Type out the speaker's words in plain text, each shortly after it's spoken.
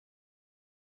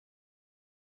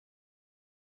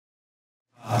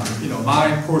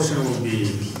My portion will be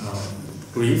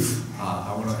brief.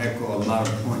 I want to echo a lot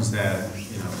of points that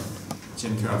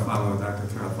Jim Carafano, Dr.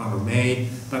 Carafano made,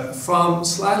 but from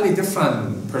slightly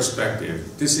different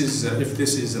perspective. This is if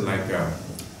this is like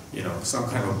some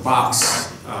kind of box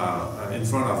in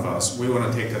front of us. We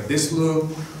want to take this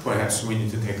loop. Perhaps we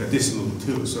need to take this loop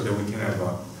too, so that we can have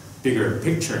a bigger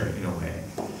picture in a way.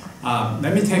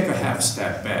 Let me take a half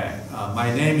step back.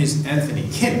 My name is Anthony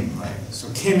Kim, right?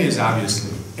 So Kim is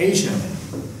obviously Asian name,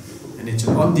 and it's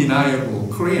an undeniable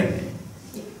Korean name.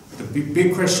 The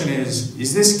big question is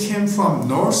this Kim from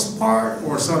north part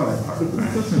or southern part?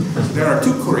 Right? So there are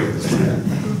two Koreans.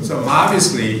 Right? So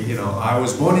obviously, I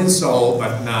was born in Seoul,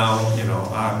 but now,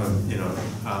 I'm an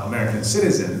American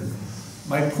citizen.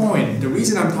 My point, the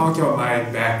reason I'm talking about my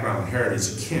background,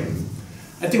 heritage, Kim,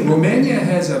 I think Romania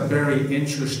has a very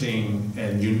interesting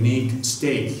and unique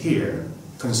stake here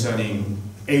concerning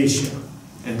Asia,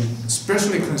 and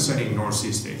especially concerning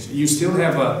Northeast Asia. You still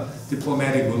have a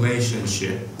diplomatic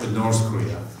relationship with North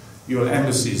Korea. Your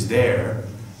embassy is there,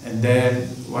 and then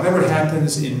whatever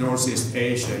happens in Northeast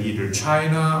Asia, either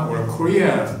China or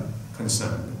Korea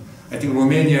concerned, I think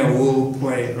Romania will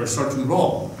play a certain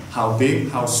role. How big,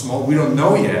 how small, we don't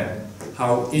know yet.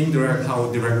 How indirect,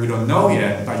 how direct, we don't know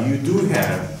yet, but you do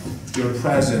have your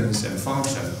presence and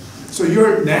function. So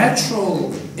your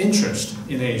natural interest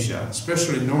in Asia,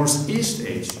 especially Northeast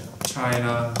Asia,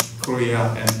 China, Korea,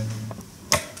 and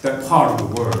that part of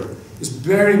the world, is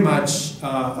very much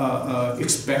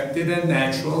expected and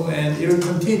natural, and it will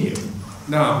continue.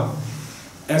 Now,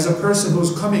 as a person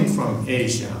who's coming from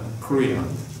Asia, Korea,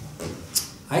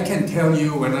 I can tell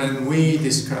you when we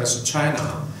discuss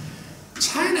China,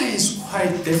 China is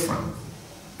quite different.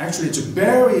 Actually, it's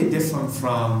very different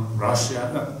from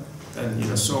Russia and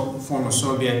former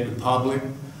Soviet Republic.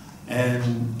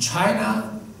 And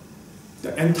China,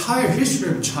 the entire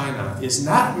history of China is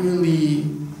not really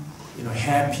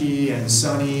happy and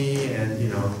sunny and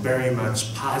very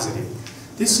much positive.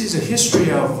 This is a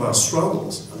history of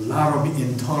struggles, a lot of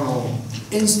internal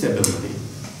instability,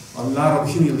 a lot of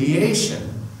humiliation,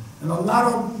 and a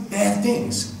lot of bad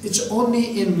things. It's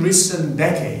only in recent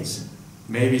decades,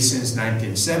 maybe since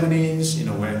 1970s,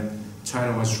 when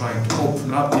China was trying to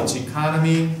open up its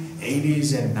economy,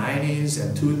 80s and 90s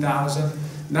and 2000.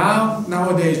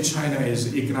 Nowadays, China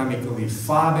is economically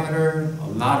far better. A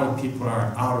lot of people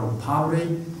are out of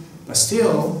poverty, but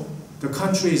still, the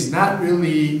country is not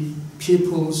really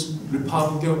People's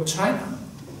Republic of China.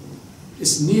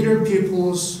 It's neither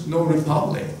People's nor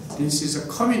Republic. This is a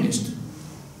communist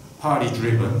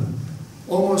party-driven,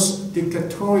 almost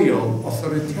dictatorial,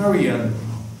 authoritarian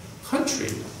country,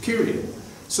 period.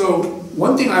 So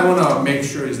one thing I want to make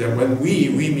sure is that when we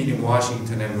meet in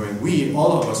Washington, and when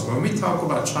all of us, when we talk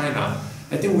about China,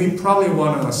 I think we probably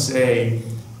want to say,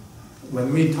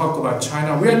 when we talk about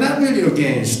China, we are not really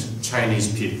against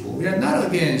Chinese people. We are not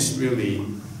against really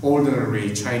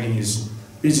ordinary Chinese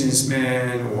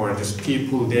businessmen or just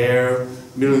people there,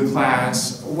 middle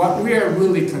class. What we are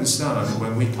really concerned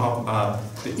when we talk about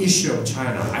the issue of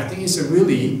China, I think it's a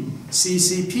really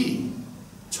CCP,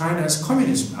 China's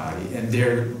Communist Party, and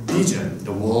their vision,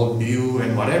 the world view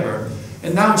and whatever.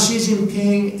 And now Xi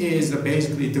Jinping is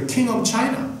basically the king of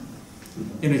China.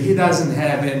 He doesn't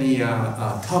have any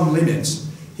term limits.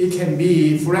 He can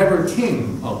be forever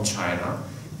king of China,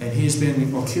 and he's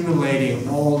been accumulating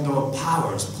all the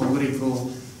powers,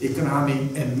 political,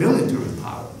 economic, and military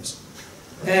powers.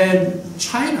 And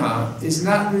China is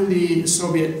not really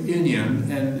Soviet Union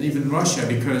and even Russia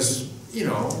because,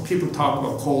 people talk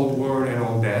about Cold War and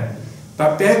all that.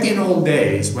 But back in old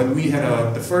days, when we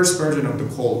had the first version of the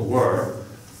Cold War,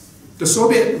 the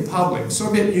Soviet Republic,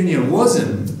 Soviet Union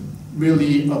wasn't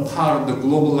really a part of the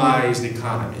globalized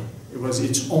economy. It was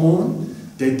its own.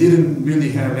 They didn't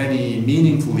really have any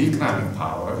meaningful economic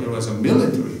power. It was a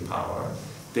military power.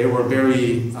 They were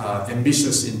very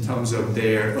ambitious in terms of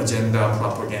their agenda,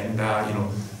 propaganda,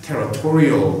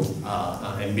 territorial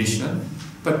ambition.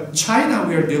 But China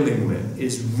we are dealing with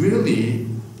is really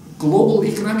global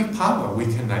economic power we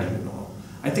cannot ignore.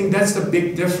 I think that's the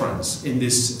big difference in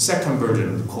this second version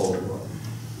of the Cold War.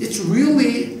 It's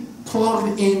really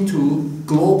plugged into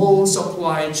global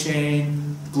supply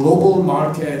chain, global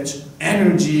market,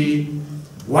 energy,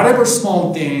 whatever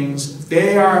small things,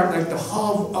 they are like the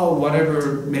hub of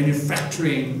whatever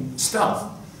manufacturing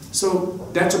stuff. So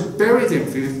that's a very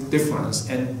big difference,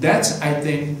 and that's, I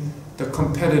think, the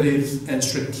competitive and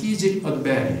strategic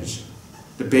advantage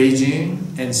the Beijing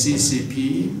and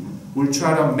CCP will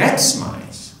try to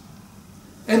maximize.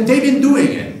 And they've been doing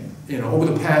it, over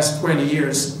the past 20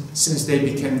 years since they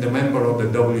became the member of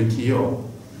the WTO.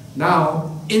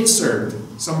 Now, insert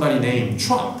somebody named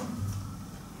Trump.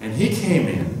 And he came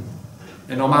in,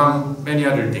 and among many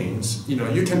other things,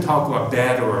 you can talk about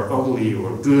bad or ugly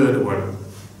or good or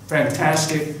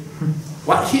fantastic.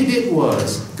 What he did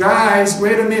was, guys,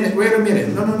 wait a minute.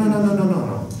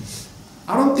 No.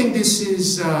 I don't think this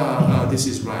is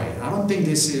right. I don't think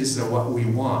this is what we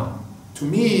want. To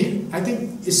me, I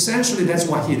think essentially that's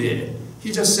what he did.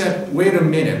 He just said, wait a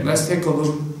minute, let's take a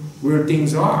look where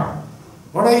things are.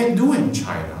 What are you doing,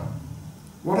 China?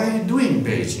 What are you doing,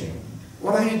 Beijing?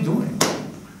 What are you doing?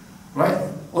 Right?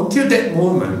 Until that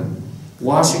moment,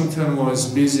 Washington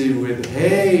was busy with,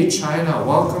 hey, China,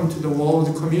 welcome to the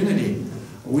world community.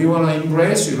 We want to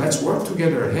embrace you. Let's work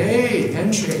together. Hey,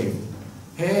 handshake.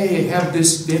 Hey, have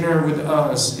this dinner with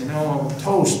us,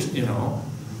 toast,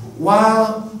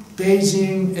 While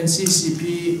Beijing and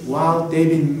CCP, while they've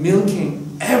been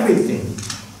milking everything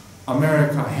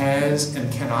America has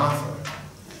and can offer.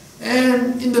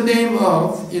 And in the name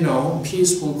of,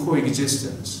 peaceful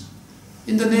coexistence,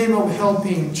 in the name of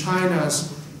helping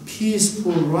China's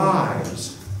peaceful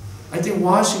rise, I think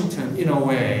Washington, in a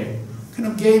way, kind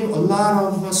of gave a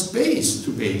lot of space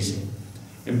to Beijing.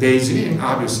 And Beijing,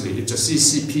 obviously, it's a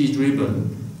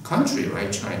CCP-driven country,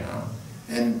 right, China?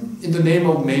 And in the name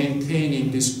of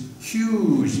maintaining this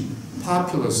huge,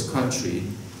 populous country,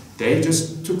 they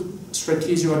just took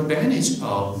strategic advantage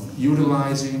of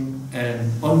utilizing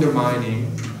and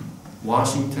undermining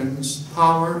Washington's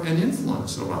power and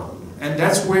influence around. And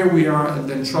that's where we are. And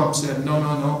then Trump said,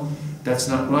 no, that's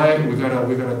not right. We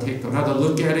gotta take another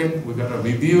look at it. We gotta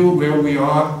review where we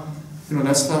are.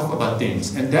 Let's talk about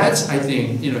things. And that's, I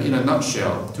think, in a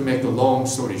nutshell, to make a long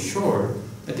story short,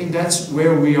 I think that's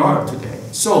where we are today.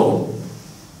 So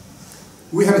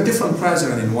we have a different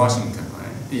president in Washington,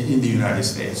 right? In the United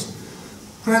States.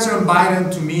 President Biden,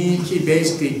 to me, he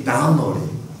basically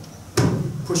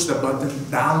pushed the button,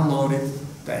 downloaded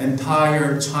the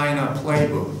entire China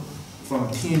playbook from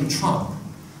Team Trump.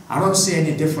 I don't see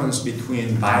any difference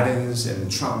between Biden's and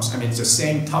Trump's. I mean, it's the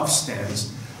same tough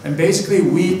stance. And basically,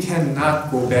 we cannot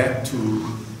go back to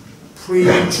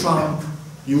pre-Trump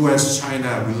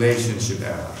US-China relationship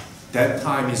era. That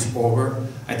time is over.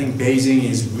 I think Beijing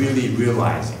is really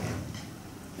realizing it.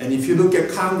 And if you look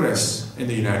at Congress in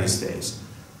the United States,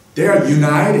 they are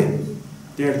united.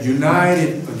 They are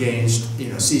united against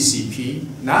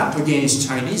CCP, not against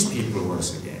Chinese people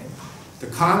once again. The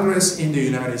Congress in the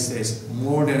United States,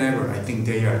 more than ever, I think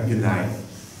they are united.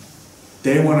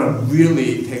 They want to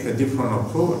really take a different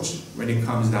approach when it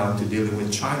comes down to dealing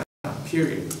with China,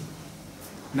 period.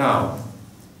 Now,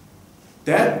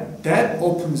 that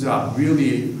opens up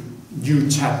really new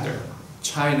chapter.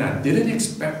 China didn't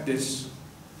expect this.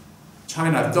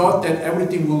 China thought that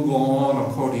everything will go on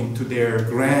according to their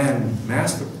grand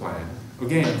master plan.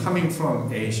 Again, coming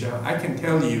from Asia, I can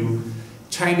tell you,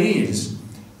 Chinese,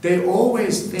 they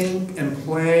always think and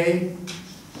play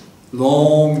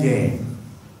long game.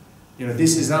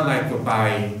 This is not like a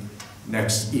buy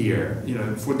next year.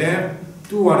 For them,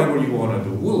 do whatever you want to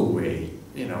do. We'll wait.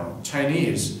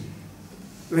 Chinese,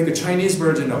 like a Chinese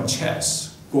version of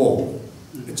chess, Go.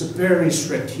 It's a very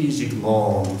strategic,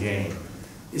 long game.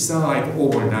 It's not like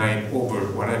overnight, over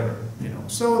whatever.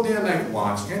 So they're like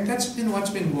watching, and that's been what's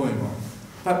been going on.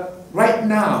 But right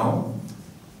now,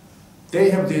 they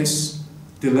have this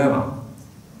dilemma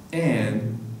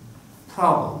and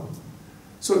problem.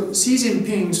 So Xi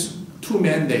Jinping's two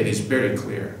mandate is very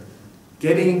clear.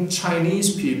 Getting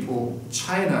Chinese people,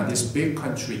 China, this big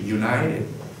country, united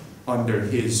under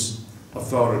his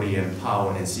authority and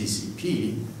power and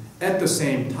CCP, at the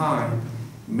same time,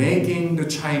 making the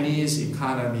Chinese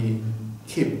economy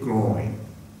keep growing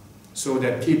so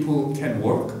that people can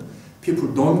work, people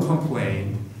don't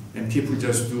complain, and people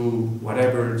just do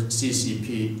whatever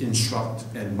CCP instruct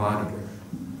and monitor.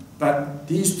 But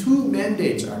these two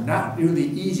mandates are not really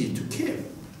easy to keep,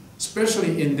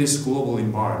 especially in this global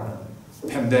environment.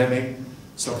 Pandemic,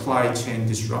 supply chain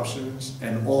disruptions,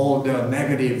 and all the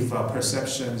negative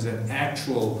perceptions and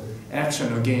actual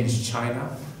action against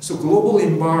China. So global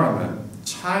environment,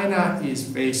 China is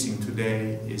facing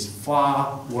today is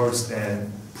far worse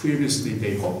than previously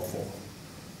they hoped for.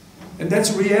 And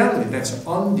that's reality, that's an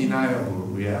undeniable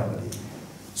reality.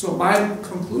 So my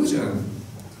conclusion,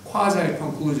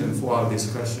 quasi-conclusion for our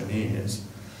discussion is,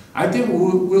 I think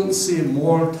we'll see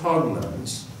more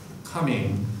turbulence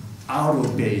coming out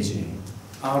of Beijing,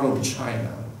 out of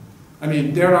China. I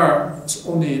mean, there are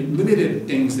only limited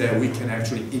things that we can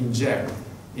actually inject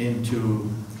into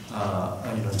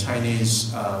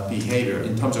Chinese behavior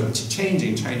in terms of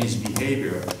changing Chinese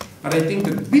behavior. But I think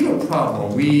the bigger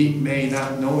problem we may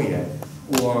not know yet,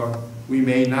 or we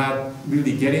may not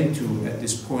really get into at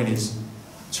this point, is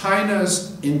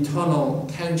China's internal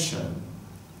tension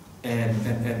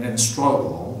and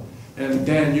struggle. And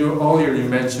then earlier you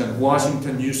mentioned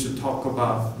Washington used to talk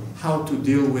about how to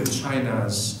deal with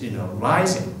China's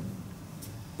rising.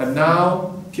 But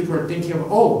now people are thinking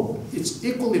of, oh, it's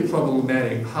equally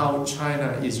problematic how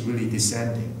China is really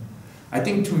descending. I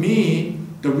think to me,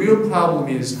 the real problem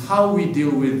is how we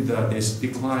deal with this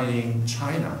declining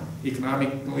China,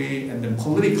 economically and then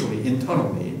politically,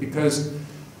 internally, because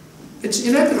it's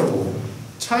inevitable.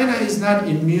 China is not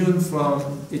immune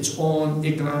from its own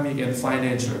economic and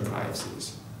financial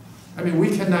crisis. I mean,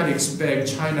 we cannot expect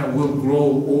China will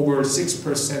grow over 6%,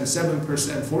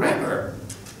 7% forever.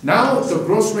 Now the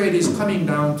growth rate is coming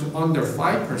down to under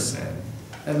 5%.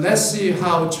 And let's see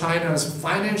how China's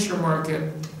financial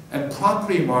market and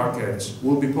property markets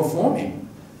will be performing.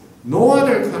 No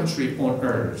other country on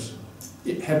earth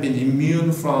have been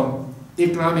immune from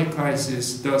economic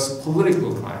crisis, thus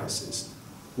political crisis.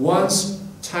 Once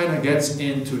China gets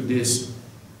into this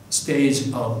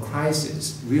stage of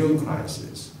crisis, real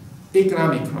crisis,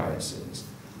 economic crisis,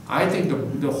 I think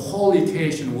the whole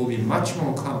equation will be much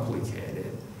more complicated.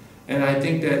 And I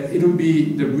think that it will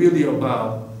be really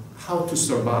about how to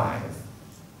survive,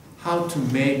 how to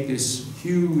make this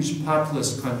huge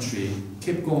populous country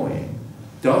keep going.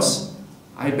 Thus,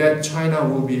 I bet China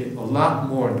will be a lot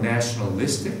more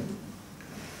nationalistic,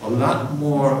 a lot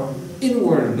more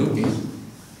inward looking,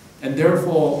 and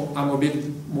therefore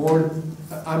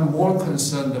I'm more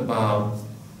concerned about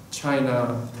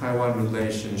China-Taiwan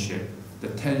relationship, the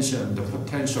tension, the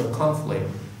potential conflict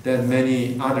than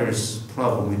many others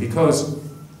probably, because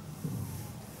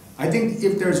I think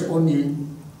if there's only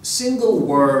single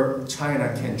war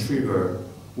China can trigger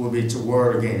will be to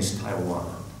war against Taiwan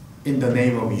in the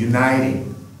name of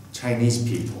uniting Chinese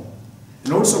people.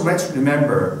 And also let's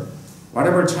remember,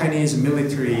 whatever Chinese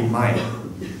military might,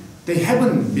 they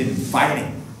haven't been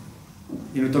fighting.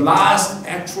 The last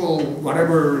actual,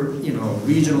 whatever,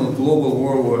 regional global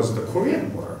war was the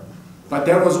Korean War. But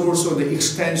there was also the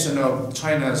extension of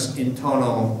China's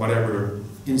internal, whatever,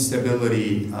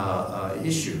 instability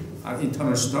issue,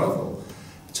 internal struggle.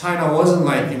 China wasn't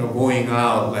like, going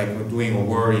out, like doing a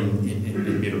war in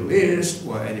the Middle East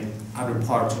or any other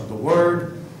parts of the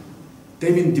world.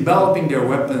 They've been developing their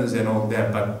weapons and all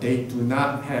that, but they do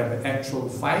not have actual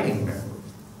fighting methods.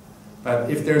 But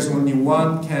if there's only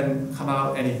one can come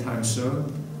out anytime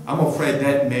soon, I'm afraid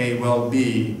that may well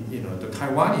be, the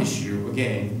Taiwan issue,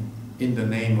 again, in the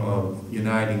name of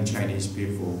uniting Chinese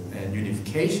people and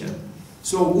unification.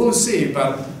 So we'll see,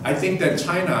 but I think that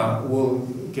China will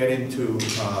get into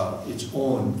its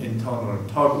own internal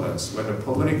turbulence, whether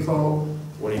political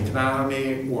or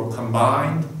economic or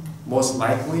combined, most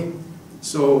likely.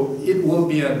 So it will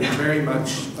be a very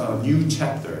much new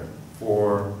chapter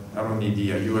for not only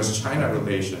the US-China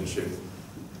relationship,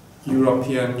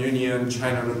 European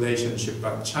Union-China relationship,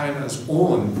 but China's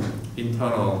own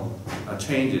internal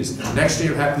changes. And next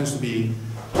year happens to be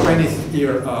 20th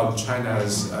year of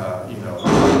China's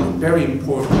very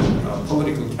important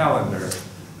political calendar,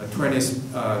 a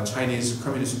 20th Chinese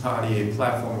Communist Party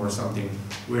platform or something,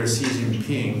 where Xi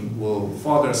Jinping will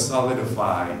further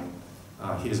solidify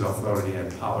his authority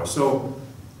and power. So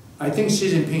I think Xi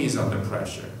Jinping is under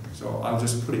pressure. So I'll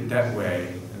just put it that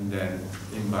way and then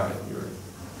invite your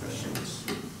questions.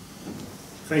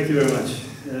 Thank you very much.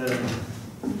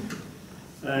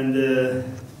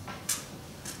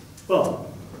 Well,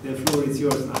 the floor is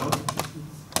yours now,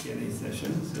 Q&A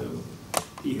session. So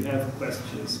if you have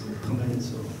questions or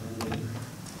comments or...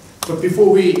 But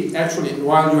before we actually,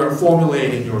 while you are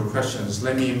formulating your questions,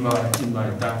 let me invite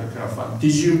Dr. Carafano.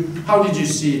 How did you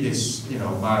see this,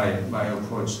 my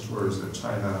approach towards the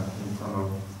China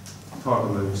internal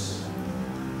turbulence?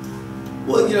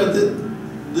 Well,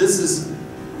 this is,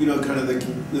 kind of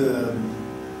the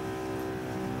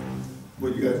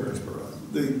what you guys were expert on,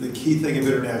 the key thing of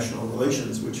international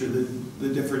relations, which are the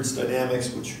different dynamics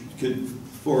which could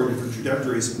forward different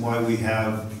trajectories, and why we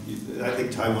have, I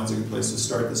think Taiwan's a good place to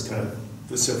start this kind of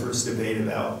vociferous debate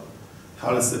about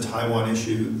how does the Taiwan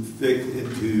issue fit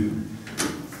into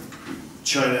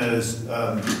China's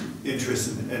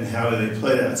interests and how do they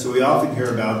play that. So we often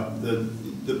hear about the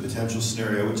potential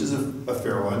scenario, which is a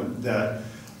fair one, that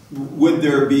would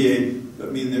there be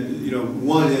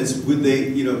one is, would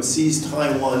they, seize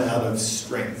Taiwan out of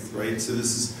strength, right? So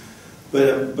this is,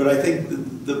 but I think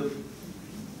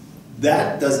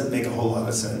that doesn't make a whole lot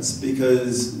of sense,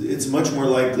 because it's much more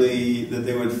likely that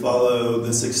they would follow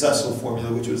the successful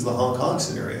formula, which was the Hong Kong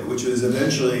scenario, which was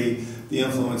eventually the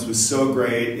influence was so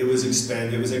great, it was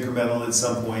expanded, it was incremental at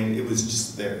some point, it was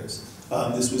just theirs.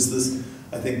 I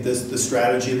think the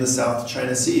strategy in the South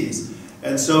China Seas.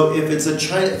 And so if it's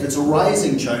a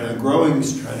rising China, growing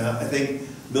China, I think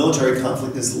military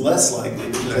conflict is less likely,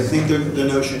 because I think the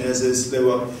notion is they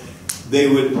would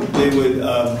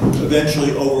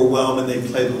eventually overwhelm, and they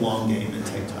play the long game and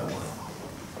take Taiwan.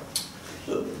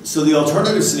 So the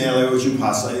alternative scenario, which you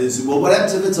postulate, is, well, what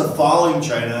happens if it's a falling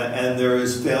China and there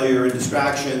is failure and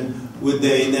distraction? Would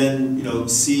they then,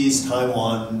 seize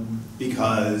Taiwan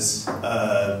because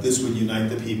this would unite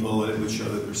the people and it would show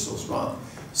that they're still strong?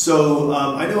 So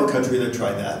I know a country that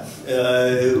tried that.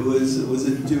 It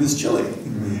was Chile,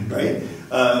 right?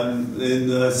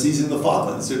 In seizing the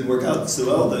Falklands didn't work out so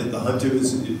well. The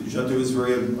junta was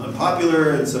very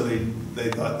unpopular, and so they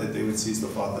thought that they would seize the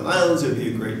Falkland Islands. It would be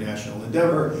a great national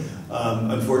endeavor.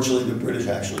 Unfortunately, the British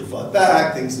actually fought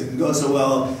back. Things didn't go so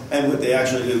well, and what they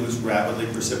actually did was rapidly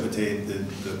precipitate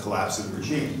the collapse of the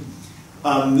regime.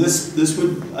 This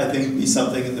would, I think, be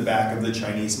something in the back of the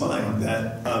Chinese mind,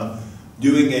 that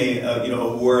doing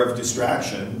a war of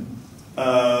distraction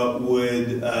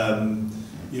would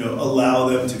allow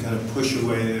them to kind of push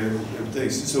away their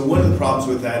things. So one of the problems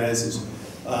with that is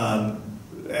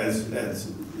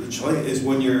as Chile is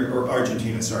when or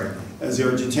Argentina, sorry, as the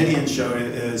Argentinians showed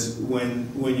it, is when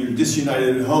you're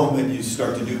disunited at home and you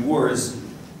start to do wars,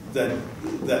 that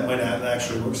might not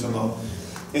actually work so well.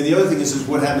 And the other thing is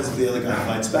what happens if the other guy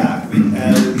fights back? I mean,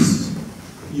 as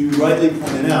you rightly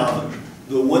pointed out,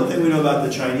 the one thing we know about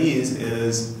the Chinese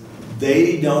is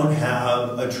they don't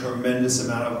have a tremendous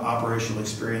amount of operational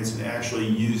experience in actually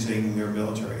using their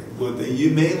military. What they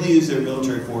mainly use their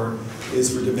military for is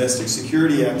for domestic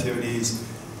security activities,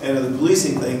 and in the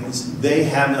policing things, they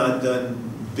have not done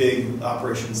big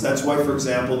operations. That's why, for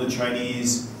example, the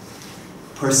Chinese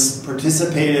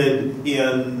participated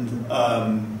in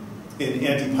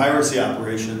anti-piracy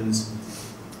operations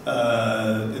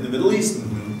in the Middle East.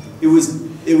 It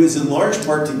was in large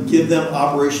part to give them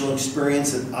operational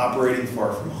experience in operating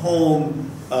far from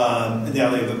home. And now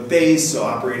they have a base, so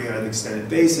operating on extended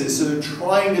bases. So they're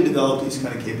trying to develop these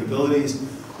kind of capabilities.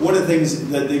 One of the things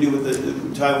that they do with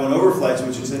the Taiwan overflights,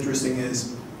 which is interesting,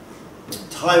 is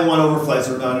Taiwan overflights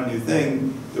are not a new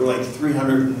thing. There were like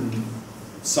 300 and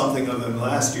something of them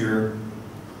last year.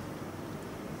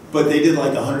 But they did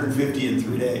like 150 in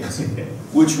 3 days,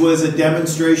 which was a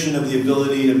demonstration of the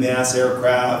ability to mass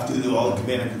aircraft, do all the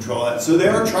command and control. So they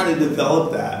are trying to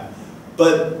develop that,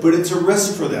 but it's a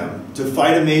risk for them. To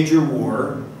fight a major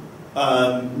war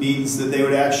means that they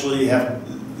would actually have,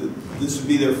 this would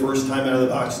be their first time out of the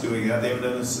box doing that. They haven't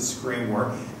done this since the Korean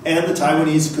War. And the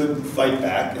Taiwanese could fight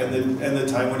back, and the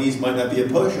Taiwanese might not be a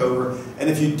pushover. And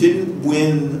if you didn't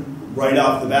win right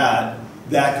off the bat,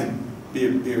 that could be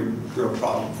a real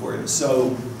problem for you.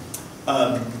 So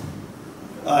I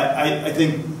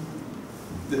think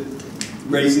that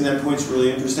raising that point is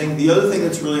really interesting. The other thing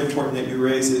that's really important that you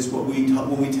raise is when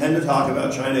we tend to talk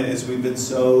about China is we've been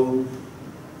so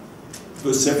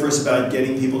vociferous about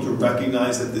getting people to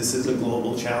recognize that this is a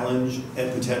global challenge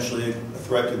and potentially a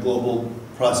threat to global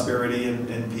prosperity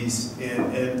and peace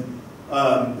and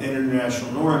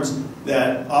international norms,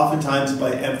 that oftentimes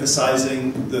by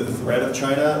emphasizing the threat of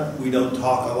China, we don't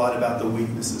talk a lot about the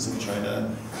weaknesses of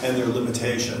China and their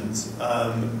limitations.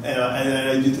 And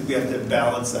I do think we have to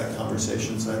balance that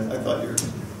conversation. So I thought your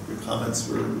comments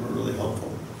were really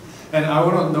helpful. And I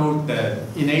want to note that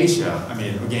in Asia, I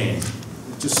mean, again,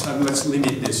 just let's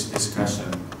limit this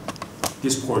discussion,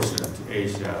 this portion to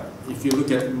Asia. If you look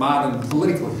at modern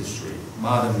political history,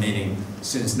 modern meaning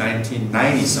since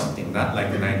 1990 something, not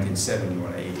like the 1970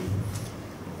 or 80,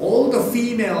 all the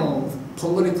female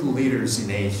political leaders in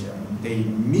Asia, they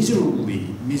miserably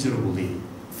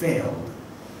failed.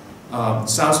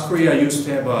 South Korea used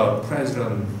to have a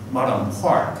president, Madam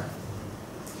Park.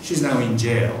 She's now in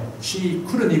jail. She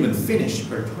couldn't even finish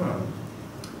her term.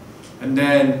 And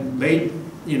then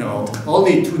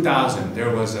early 2000, there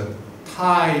was a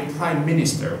Thai prime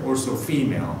minister, also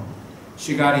female.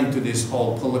 She got into this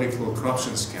whole political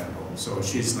corruption scandal. So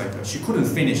she's like, she couldn't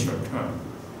finish her term.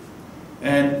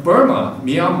 And Burma,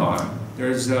 Myanmar,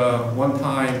 there's one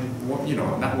time,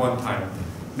 not one time,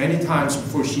 many times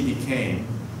before she became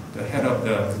the head of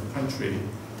the country,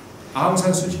 Aung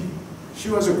San Suu Kyi. She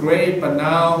was great, but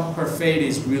now her fate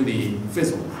is really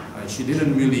fizzled. She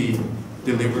didn't really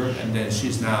deliver, and then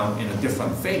she's now in a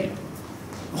different fate.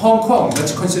 Hong Kong,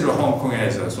 let's consider Hong Kong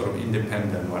as a sort of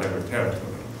independent, whatever territory.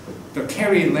 The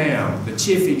Carrie Lam, the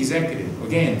chief executive,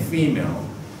 again, female,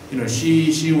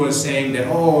 she was saying that,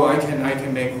 oh, I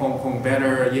can make Hong Kong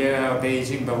better, yeah,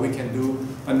 Beijing, but we can do,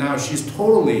 but now she's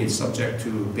totally subject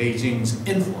to Beijing's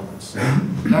influence.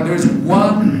 Now there's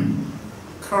one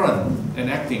current,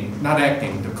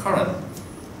 the current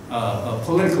a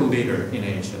political leader in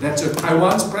Asia. That's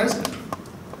Taiwan's president.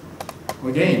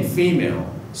 Again, female.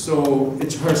 So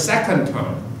it's her second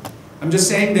term. I'm just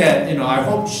saying that, I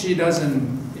hope she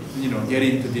doesn't, get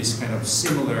into this kind of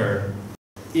similar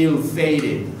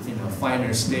ill-fated,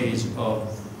 final stage of,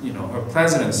 her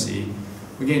presidency.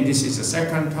 Again, this is the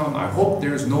second term. I hope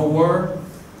there's no war,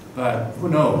 but who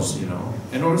knows,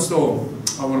 And also,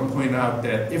 I want to point out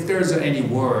that if there's any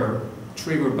war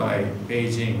triggered by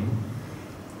Beijing,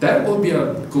 that will be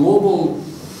a global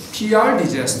PR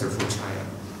disaster for China.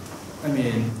 I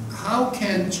mean, how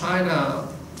can China,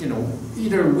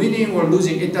 either winning or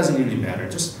losing, it doesn't really matter.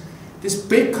 Just this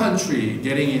big country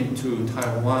getting into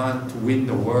Taiwan to win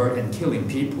the war and killing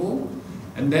people,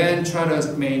 and then try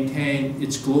to maintain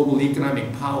its global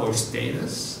economic power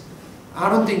status. I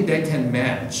don't think that can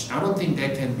match. I don't think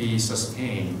that can be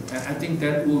sustained. I think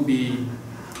that will be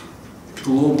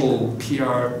global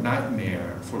PR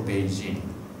nightmare for Beijing.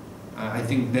 I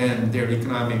think then their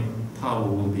economic power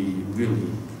will be really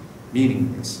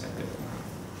meaningless at that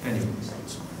point. Anyways.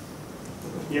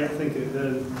 Yeah, thank you.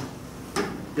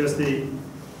 Just the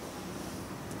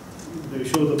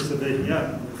short observation,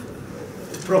 yeah,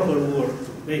 proper war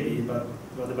maybe, but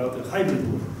what about the hybrid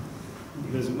war?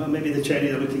 Because maybe the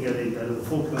Chinese are looking at the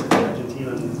Falkland,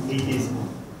 Argentina in the 80s,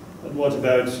 but what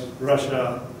about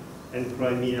Russia and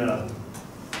Crimea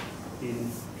in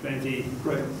 20?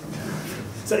 Right.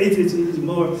 So it's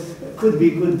more, could be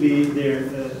their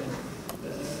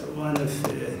one of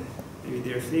maybe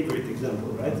their favorite example,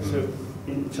 right? Mm-hmm. So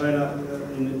in China,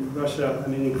 in Russia,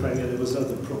 in Crimea, there was not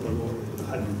a proper war, a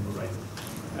hybrid war, right?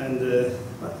 And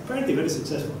apparently very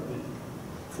successful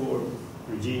for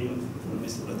regime, for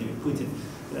Mr. Vladimir Putin.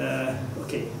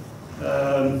 Okay.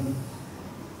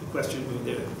 The question over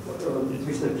there.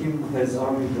 Mr. Kim has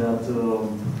argued that...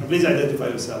 please identify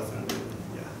yourself. And,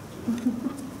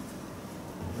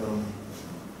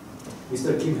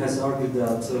 Mr. Kim has argued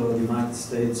that the United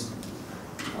States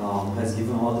has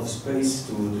given a lot of space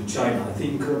to China. I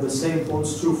think the same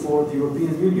holds true for the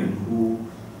European Union, who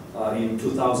in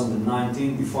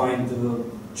 2019 defined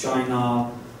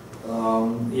China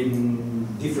in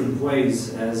different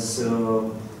ways as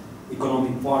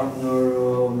economic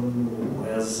partner,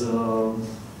 as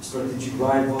strategic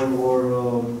rival, or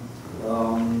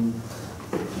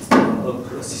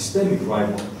a systemic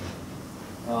rival.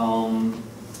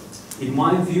 In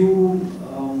my view,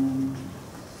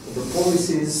 the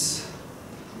policies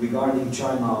regarding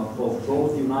China of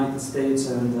both the United States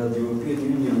and the European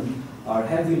Union are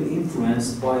heavily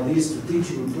influenced by these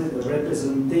strategic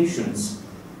representations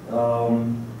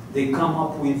they come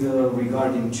up with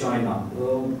regarding China.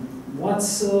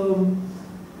 What's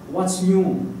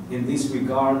new in this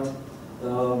regard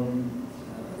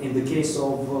in the case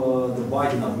of the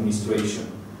Biden administration?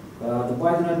 The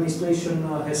Biden administration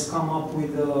has come up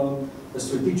with a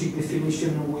strategic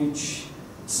definition which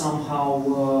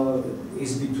somehow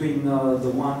is between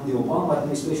the Obama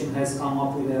administration has come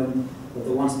up with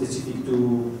the one specific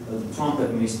to the Trump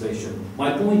administration.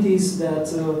 My point is that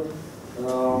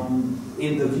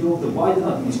in the view of the Biden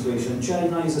administration,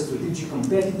 China is a strategic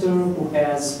competitor who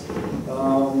has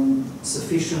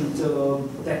sufficient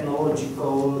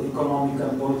technological, economic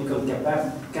and political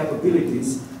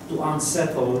capabilities to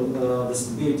unsettle the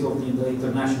stability of the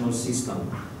international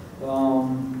system.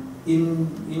 In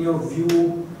your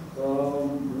view,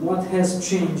 what has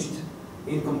changed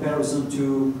in comparison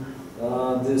to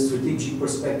the strategic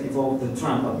perspective of the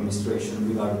Trump administration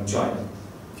regarding China?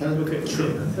 Okay,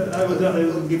 sure. I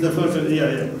will give the first,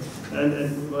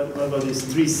 And what about this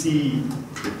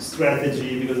 3C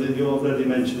strategy? Because you already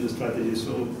mentioned the strategy,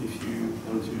 so if you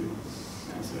want to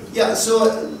answer. Yeah,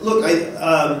 so look,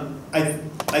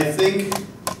 I think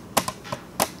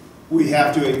we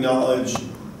have to acknowledge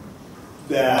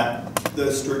that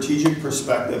the strategic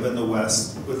perspective in the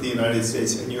West with the United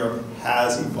States and Europe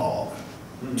has evolved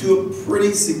to a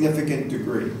pretty significant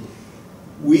degree.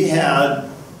 We had,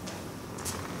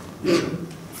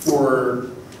 for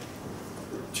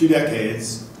 2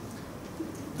 decades,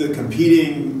 the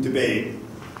competing debate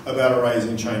about a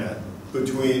rising China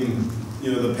between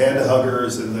the panda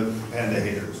huggers and the panda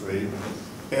haters, right?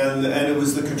 And it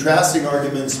was the contrasting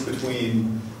arguments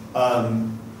between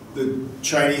the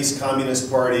Chinese Communist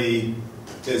Party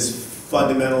is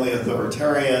fundamentally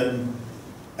authoritarian.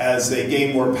 As they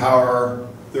gain more power,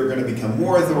 they're going to become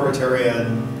more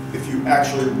authoritarian. If you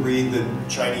actually read the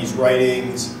Chinese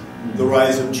writings, the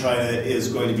rise of China is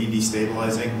going to be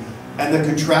destabilizing. And the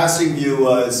contrasting view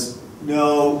was,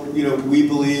 no, we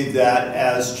believe that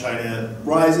as China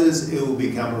rises, it will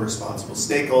become a responsible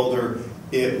stakeholder,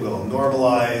 it will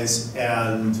normalize,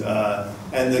 and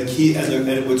the key,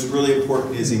 and what's really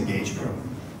important is engagement.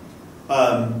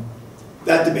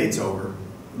 That debate's over,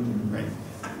 right?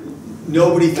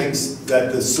 Nobody thinks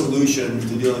that the solution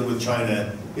to dealing with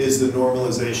China is the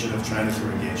normalization of China through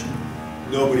engagement.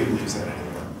 Nobody believes that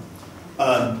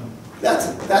anymore.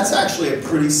 That's actually a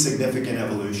pretty significant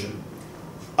evolution.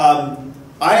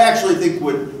 I actually think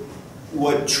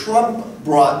what Trump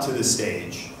brought to the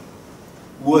stage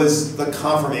was the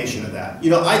confirmation of that.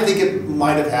 You know, I think it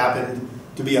might have happened,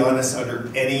 to be honest,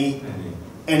 under any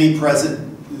president,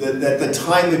 that the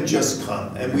time had just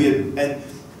come, and we had,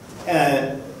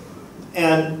 and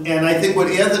I think what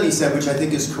Anthony said, which I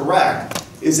think is correct,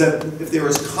 is that if there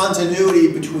was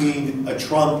continuity between a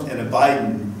Trump and a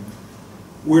Biden,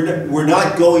 we're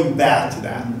not going back to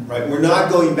that, right? We're not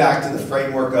going back to the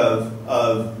framework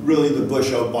of really the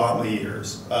Bush-Obama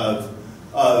years of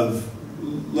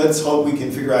let's hope we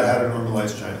can figure out how to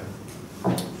normalize China.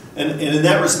 And in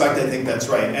that respect, I think that's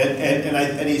right.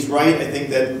 And he's right. I think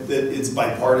that it's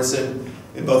bipartisan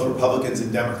in both Republicans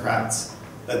and Democrats.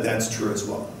 That's true as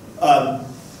well.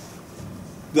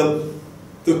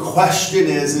 The question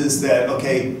is that,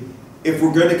 okay, if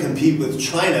we're going to compete with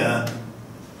China,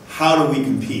 how do we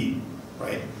compete,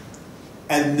 right?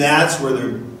 And that's where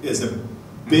there is a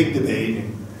big debate.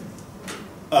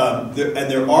 And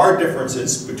there are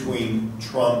differences between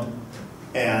Trump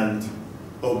and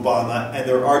Obama, and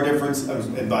there are differences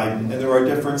and Biden, and there are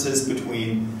differences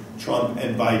between Trump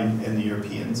and Biden and the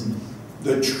Europeans.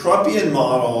 The Trumpian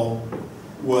model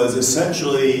was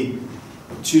essentially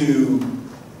to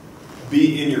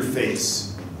be in your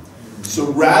face.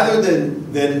 So rather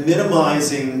than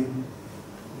minimizing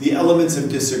the elements of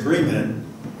disagreement,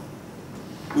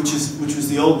 which was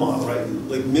the old model, right?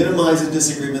 Like minimize the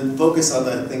disagreement, focus on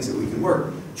the things that we can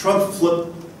work. Trump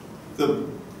flipped the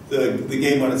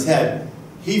game on its head.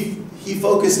 He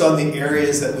focused on the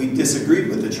areas that we disagreed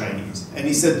with the Chinese. And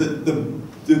he said that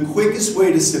the quickest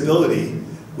way to stability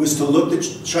was to look the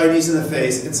Chinese in the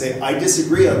face and say, I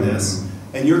disagree on this,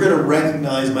 and you're going to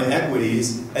recognize my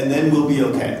equities, and then we'll be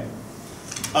okay.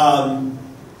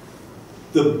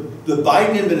 The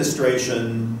Biden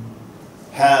administration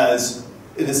has,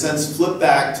 in a sense, flipped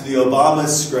back to the Obama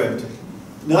script,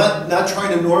 not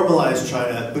trying to normalize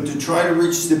China, but to try to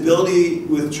reach stability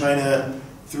with China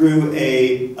through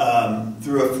a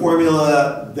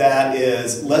formula that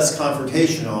is less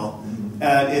confrontational,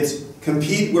 and it's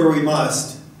compete where we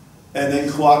must, and then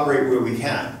cooperate where we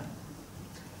can.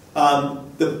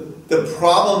 The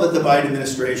problem that the Biden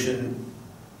administration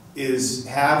is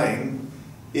having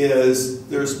is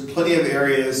there's plenty of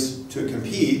areas to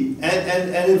compete,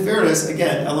 and in fairness,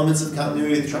 again, elements of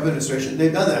continuity of the Trump administration,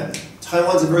 they've done that.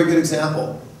 Taiwan's a very good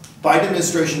example. Biden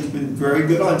administration's been very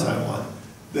good on Taiwan.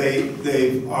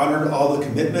 They've honored all the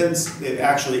commitments. They've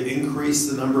actually increased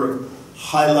the number of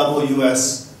high-level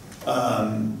U.S.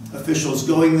 Officials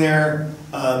going there.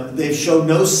 They've shown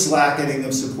no slackening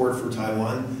of support for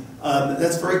Taiwan.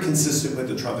 That's very consistent with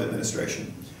the Trump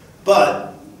administration.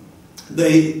 But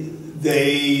they,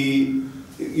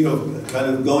 you know, kind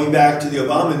of going back to the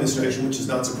Obama administration, which is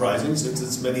not surprising since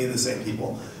it's many of the same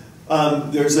people.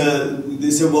 They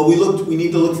said, well, we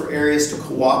need to look for areas to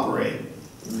cooperate.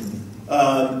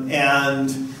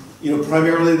 And, you know,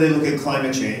 primarily they look at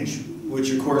climate change,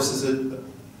 which of course is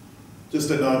just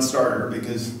a non-starter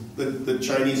because the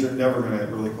Chinese are never going to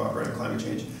really cooperate on climate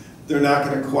change. They're not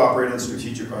going to cooperate on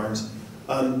strategic arms.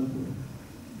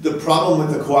 The problem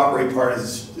with the cooperate part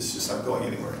is it's just not going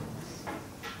anywhere.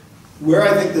 Where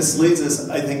I think this leads us,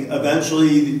 I think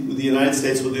eventually the United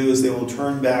States will do is they will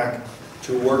turn back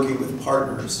to working with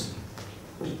partners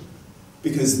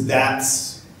because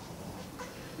that's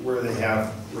where they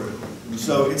have room.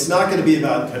 So it's not going to be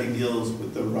about cutting deals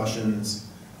with the Russians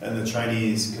and the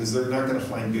Chinese because they're not going to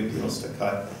find good deals to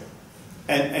cut.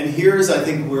 And here's, I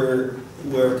think, where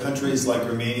countries like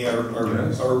Romania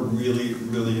are really,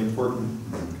 really important.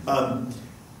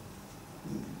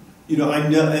 You know, I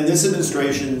know, and this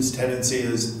administration's tendency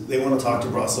is they want to talk to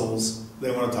Brussels,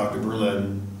 they want to talk to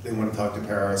Berlin, they want to talk to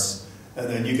Paris, and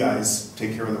then you guys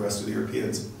take care of the rest of the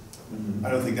Europeans. I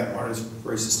don't think that model is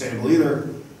very sustainable either.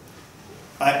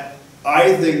 I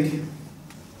think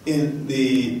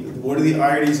one of the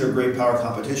ironies of great power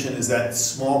competition is that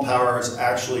small powers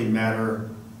actually matter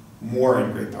more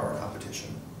in great power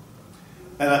competition.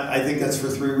 And I think that's for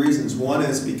three reasons. One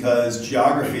is because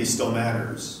geography still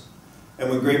matters. And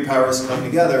when great powers come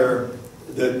together,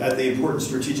 at the important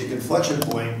strategic inflection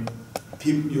point,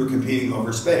 you're competing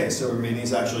over space. So Romania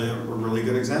is actually a really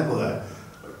good example of that.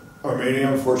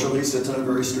 Romania, unfortunately, sits in a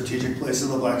very strategic place in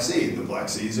the Black Sea. The Black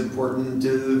Sea is important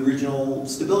to regional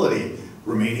stability.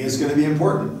 Romania is going to be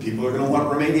important. People are going to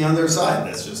want Romania on their side.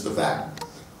 That's just a fact.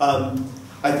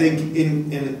 I think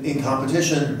in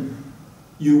competition,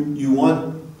 you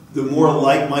want, the more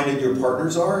like-minded your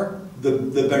partners are,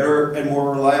 the better and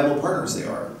more reliable partners they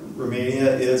are.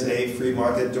 Romania is a free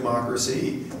market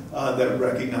democracy that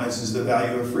recognizes the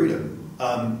value of freedom.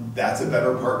 That's a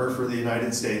better partner for the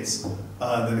United States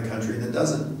than a country that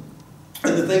doesn't.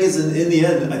 And the thing is, in the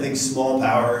end, I think small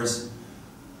powers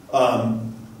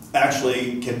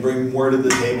actually can bring more to the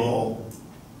table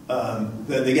than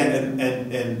they get,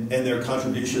 and their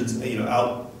contributions,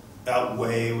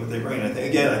 outweigh what they bring. I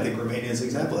think Romania is an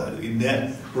example of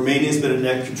that. Romania has been a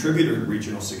net contributor to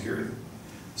regional security.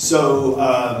 So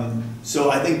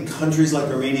I think countries like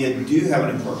Romania do have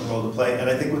an important role to play, and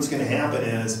I think what's going to happen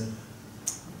is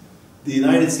the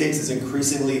United States is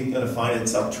increasingly going to find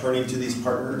itself turning to these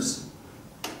partners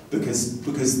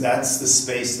because that's the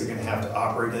space they're going to have to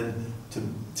operate in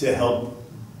to help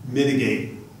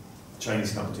mitigate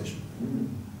Chinese competition.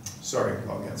 Sorry,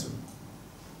 long answer.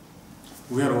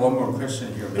 We have one more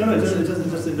question here. No,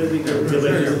 just let me go.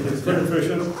 For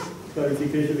sure,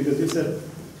 clarification, because you said,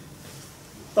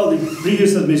 well, the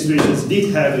previous administrations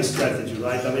did have a strategy,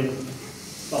 right? I mean,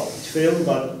 well, it failed,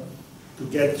 but to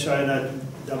get China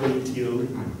WTO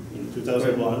in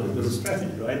 2001, it was a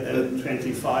strategy, right? And in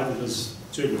 25, it was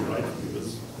triggered, right? It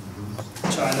was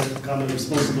China becoming a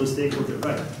responsible stakeholder,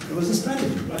 right? It was a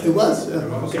strategy, right? It was, yeah.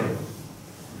 Okay.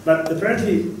 But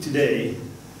apparently today,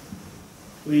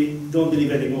 we don't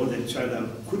believe anymore that China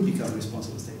could become a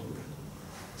responsible stakeholder.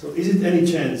 So is it any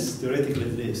chance, theoretically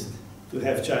at least, to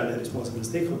have China a responsible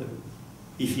stakeholder?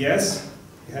 If yes,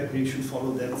 we should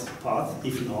follow that path.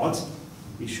 If not,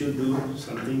 we should do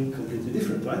something completely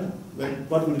different, right?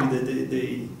 What would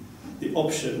be the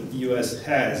option the US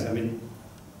has? I mean,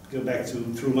 go back to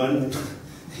Truman,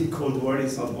 in Cold War,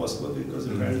 it's not possible because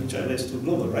apparently China is too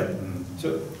global, right?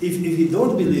 So if we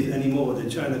don't believe anymore that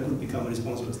China could become a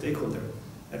responsible stakeholder,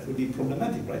 that would be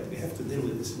problematic, right? We have to deal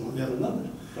with this one way or another,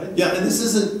 right? Yeah, and this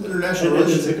isn't international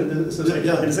relations. And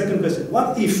the second question,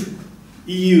 what if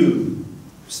EU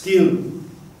still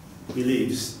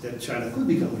believes that China could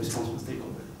become a responsible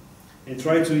stakeholder and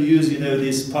try to use,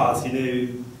 this path,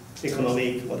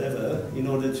 economic, whatever, in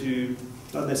order to,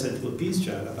 not necessarily to appease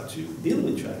China, but to deal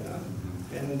with China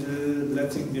and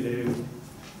let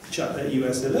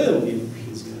US alone in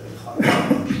his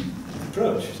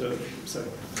approach. So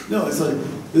no, it's like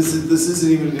this isn't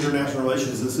even international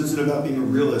relations. This isn't about being a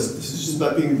realist. This is just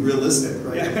about being realistic,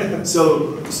 right? Yeah.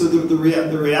 So the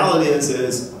reality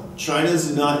is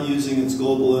China's not using its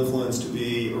global influence to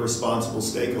be a responsible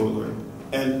stakeholder,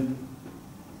 and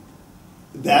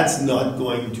that's not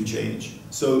going to change.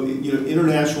 So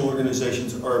international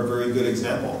organizations are a very good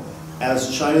example.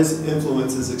 As China's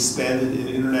influence has expanded in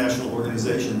international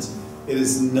organizations, it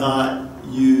has not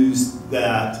used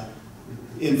that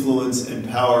influence and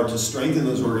power to strengthen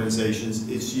those organizations.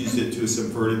 It's used it to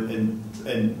subvert it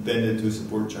and bend it to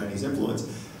support Chinese influence.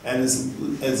 And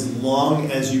as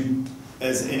long as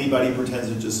anybody pretends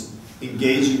that just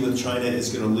engaging with China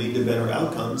is going to lead to better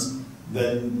outcomes,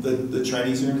 then the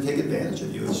Chinese are going to take advantage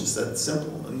of you. It's just that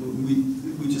simple.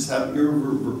 And we just have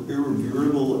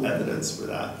irreversible evidence for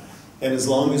that. And as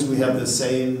long as we have the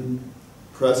same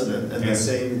president and the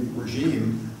same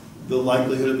regime, the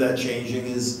likelihood of that changing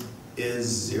is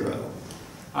zero.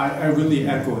 I really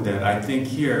echo that. I think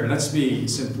here, let's be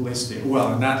simplistic.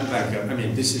 Well, not like,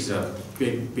 this is a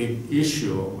big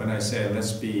issue when I say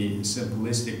let's be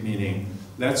simplistic, meaning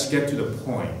let's get to the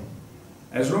point.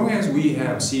 As long as we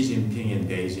have Xi Jinping in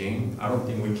Beijing, I don't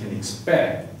think we can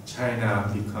expect China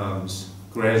becomes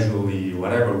gradually,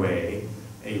 whatever way,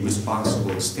 a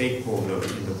responsible stakeholder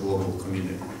in the global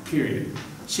community, period.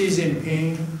 Xi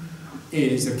Jinping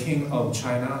is the king of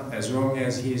China. As long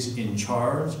as he's in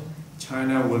charge,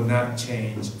 China will not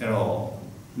change at all.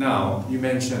 Now, you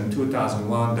mentioned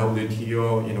 2001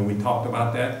 WTO, we talked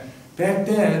about that. Back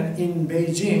then, in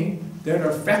Beijing, there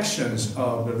are factions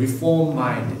of the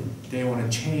reform-minded. They want to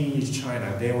change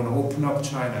China. They want to open up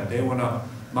China. They want to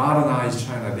modernize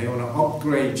China. They want to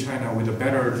upgrade China with a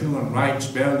better human rights,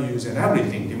 values, and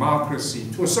everything, democracy,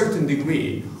 to a certain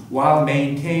degree, while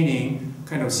maintaining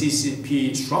kind of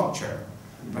CCP structure.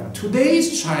 But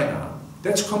today's China,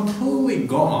 that's completely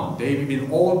gone. They've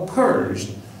been all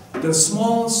purged. The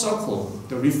small circle,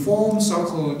 the reform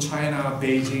circle China,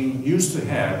 Beijing used to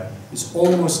have is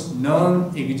almost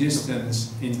non-existent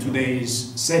in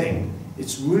today's setting.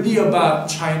 It's really about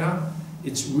China.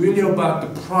 It's really about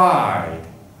the pride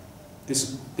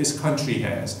this country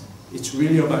has. It's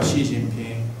really about Xi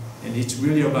Jinping, and it's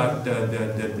really about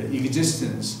the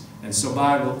existence and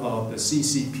survival of the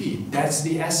CCP. That's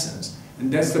the essence.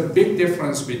 And that's the big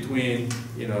difference between,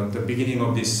 you know, the beginning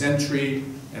of this century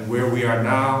and where we are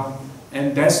now.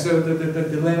 And that's the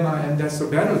dilemma, and that's the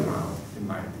battleground, in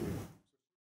my opinion.